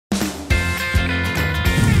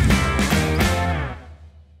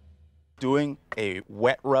doing a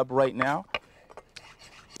wet rub right now.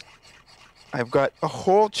 I've got a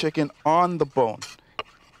whole chicken on the bone.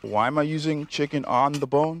 Why am I using chicken on the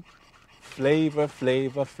bone? Flavor,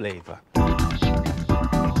 flavor, flavor.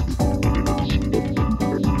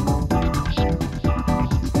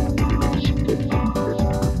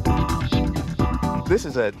 This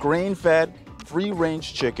is a grain-fed,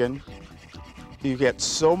 free-range chicken. You get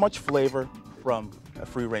so much flavor from a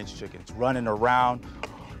free-range chicken. It's running around.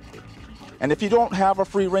 And if you don't have a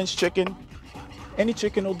free-range chicken, any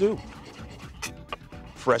chicken will do.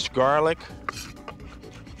 Fresh garlic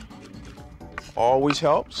always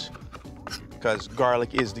helps, because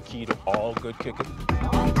garlic is the key to all good cooking.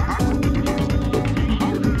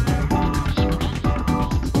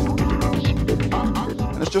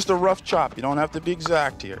 And it's just a rough chop. You don't have to be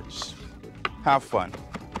exact here. Just have fun.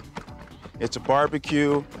 It's a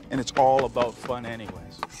barbecue, and it's all about fun anyways.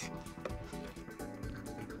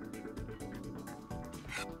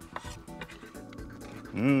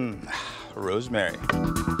 Rosemary.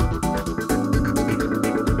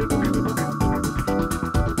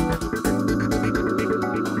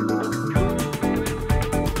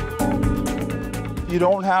 If you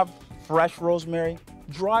don't have fresh rosemary,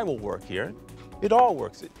 dry will work here. It all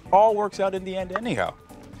works. It all works out in the end anyhow.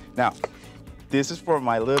 Now, this is for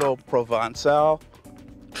my little Provençal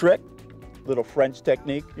trick, little French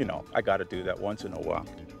technique. You know, I gotta do that once in a while.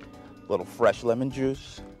 Little fresh lemon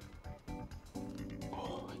juice.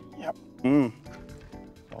 Oh, yep.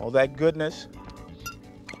 All that goodness.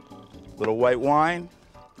 Little white wine,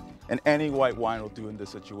 and any white wine will do in this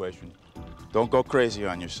situation. Don't go crazy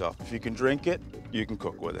on yourself. If you can drink it, you can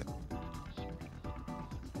cook with it.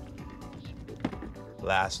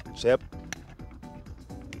 Last sip.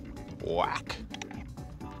 Whack.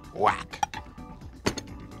 Whack.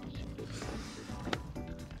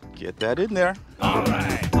 Get that in there. All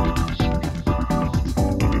right.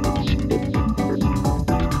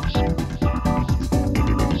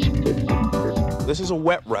 This is a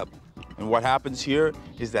wet rub. And what happens here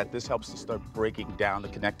is that this helps to start breaking down the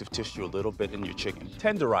connective tissue a little bit in your chicken.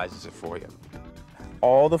 Tenderizes it for you.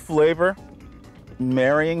 All the flavor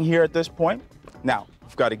marrying here at this point. Now,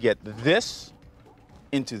 I've got to get this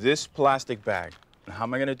into this plastic bag. And how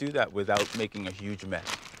am I going to do that without making a huge mess?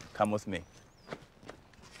 Come with me.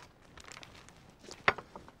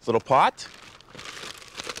 This little pot.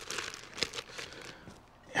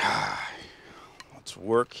 Let's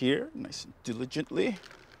work here nice and diligently.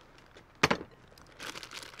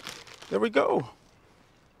 There we go.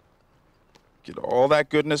 Get all that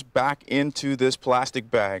goodness back into this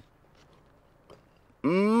plastic bag.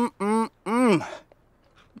 You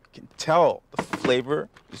can tell the flavor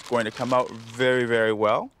is going to come out very, very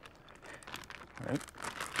well. All right.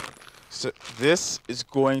 So this is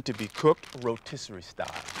going to be cooked rotisserie style.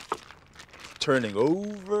 Turning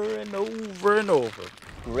over and over and over.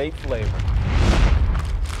 Great flavor.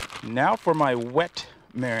 Now for my wet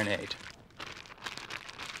marinade.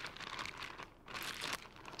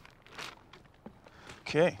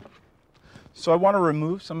 Okay, so I want to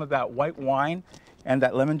remove some of that white wine and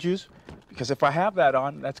that lemon juice, because if I have that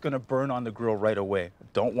on, that's going to burn on the grill right away.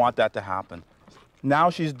 Don't want that to happen. Now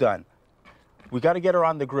she's done. We got to get her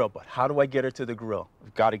on the grill, but how do I get her to the grill?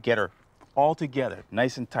 We've got to get her all together,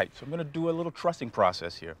 nice and tight. So I'm going to do a little trussing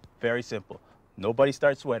process here. Very simple. Nobody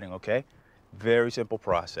starts sweating, okay? Very simple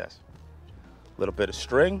process. A little bit of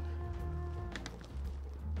string.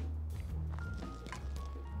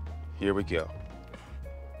 Here we go.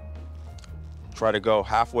 Try to go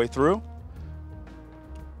halfway through.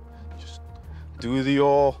 Just do the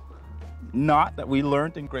old knot that we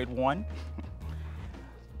learned in grade 1.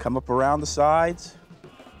 Come up around the sides.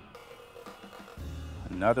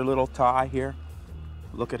 Another little tie here.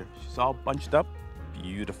 Look at her, she's all bunched up.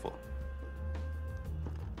 Beautiful.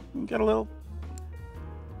 And get a little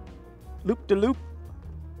loop-de-loop.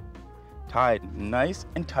 Tied nice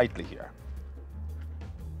and tightly here.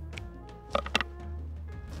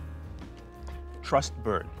 Trussed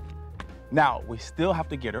bird. Now, we still have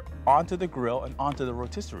to get her onto the grill and onto the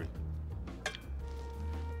rotisserie.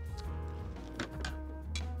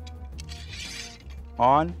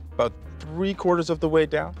 On, about 3/4 of the way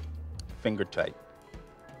down, finger tight.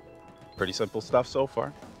 Pretty simple stuff so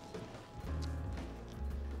far.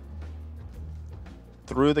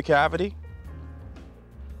 Through the cavity.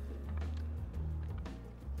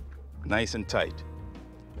 Nice and tight.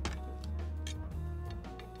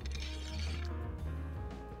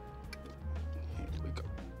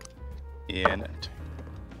 In it.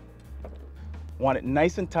 Want it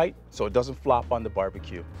nice and tight so it doesn't flop on the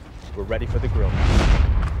barbecue. We're ready for the grill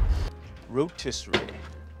now. Rotisserie.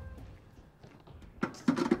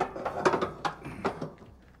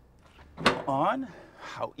 on.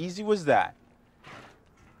 How easy was that?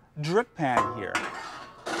 Drip pan here.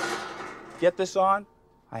 Get this on.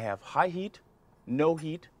 I have high heat, no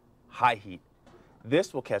heat, high heat.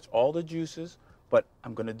 This will catch all the juices, but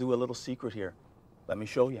I'm gonna do a little secret here. Let me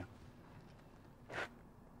show you.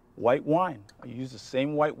 White wine. I use the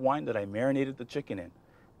same white wine that I marinated the chicken in.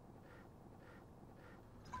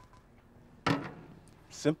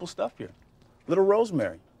 Simple stuff here. Little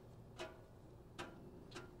rosemary.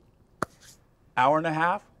 Hour and a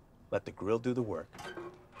half, let the grill do the work.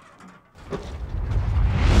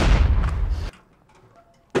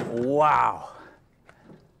 Wow.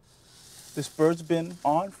 This bird's been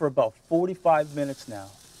on for about 45 minutes now.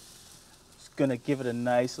 Just gonna give it a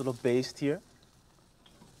nice little baste here.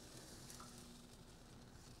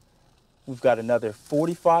 We've got another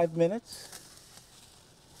 45 minutes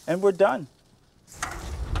and we're done.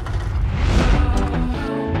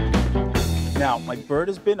 Now, my bird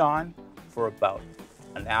has been on for about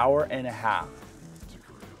an hour and a half.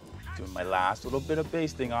 Doing my last little bit of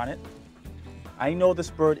basting on it. I know this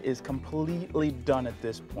bird is completely done at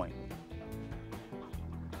this point.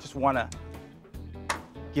 Just wanna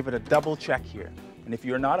give it a double check here. And if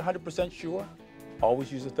you're not 100% sure,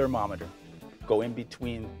 always use a thermometer. Go in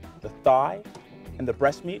between the thigh and the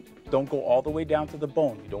breast meat. Don't go all the way down to the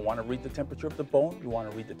bone. You don't wanna read the temperature of the bone, you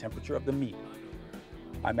wanna read the temperature of the meat.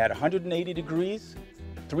 I'm at 180 degrees,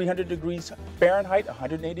 300 degrees Fahrenheit,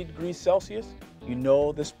 180 degrees Celsius. You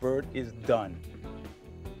know this bird is done.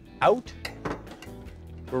 Out,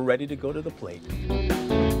 we're ready to go to the plate.